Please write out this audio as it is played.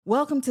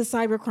Welcome to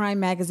Cybercrime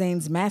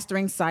Magazine's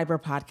Mastering Cyber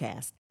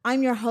podcast.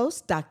 I'm your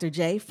host, Dr.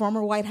 J,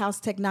 former White House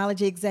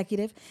technology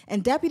executive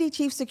and Deputy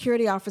Chief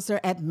Security Officer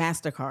at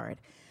MasterCard.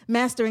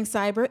 Mastering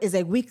Cyber is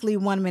a weekly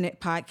 1-minute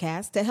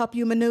podcast to help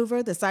you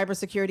maneuver the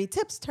cybersecurity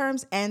tips,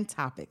 terms, and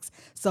topics.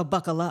 So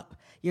buckle up.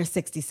 Your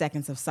 60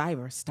 seconds of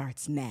cyber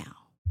starts now.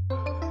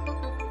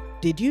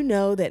 Did you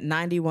know that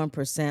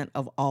 91%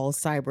 of all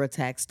cyber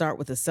attacks start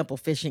with a simple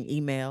phishing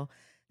email?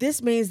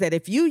 This means that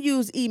if you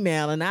use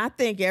email, and I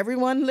think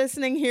everyone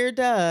listening here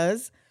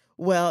does,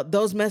 well,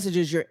 those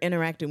messages you're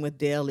interacting with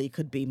daily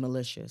could be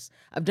malicious.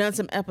 I've done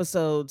some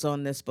episodes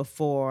on this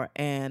before,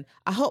 and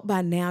I hope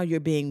by now you're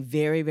being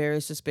very,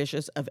 very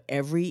suspicious of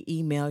every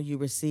email you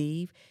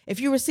receive. If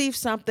you receive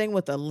something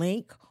with a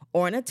link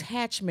or an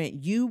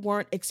attachment you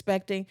weren't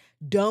expecting,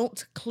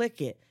 don't click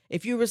it.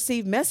 If you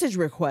receive message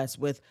requests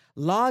with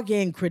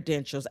login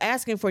credentials,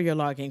 asking for your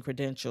login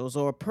credentials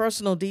or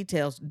personal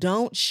details,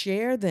 don't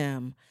share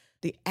them.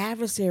 The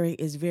adversary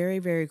is very,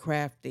 very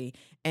crafty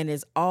and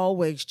is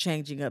always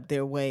changing up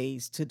their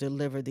ways to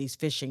deliver these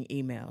phishing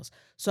emails.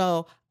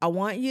 So I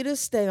want you to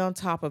stay on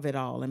top of it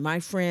all. And my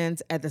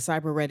friends at the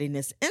Cyber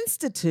Readiness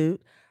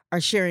Institute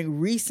are sharing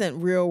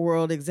recent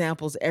real-world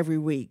examples every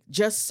week.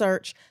 Just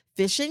search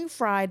Phishing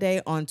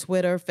Friday on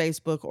Twitter,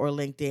 Facebook, or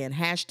LinkedIn,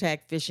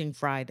 hashtag Phishing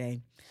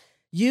Friday.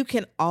 You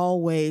can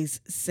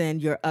always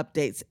send your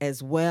updates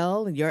as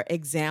well, your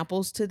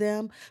examples to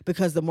them,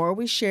 because the more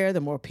we share,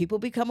 the more people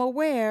become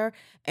aware,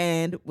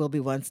 and we'll be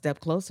one step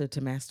closer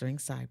to mastering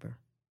cyber.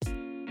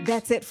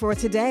 That's it for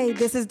today.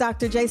 This is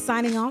Dr. J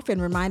signing off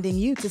and reminding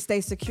you to stay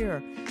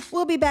secure.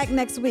 We'll be back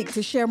next week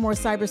to share more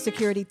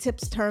cybersecurity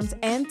tips, terms,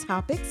 and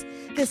topics.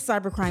 This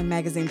Cybercrime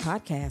Magazine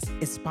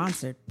podcast is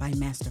sponsored by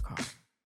MasterCard.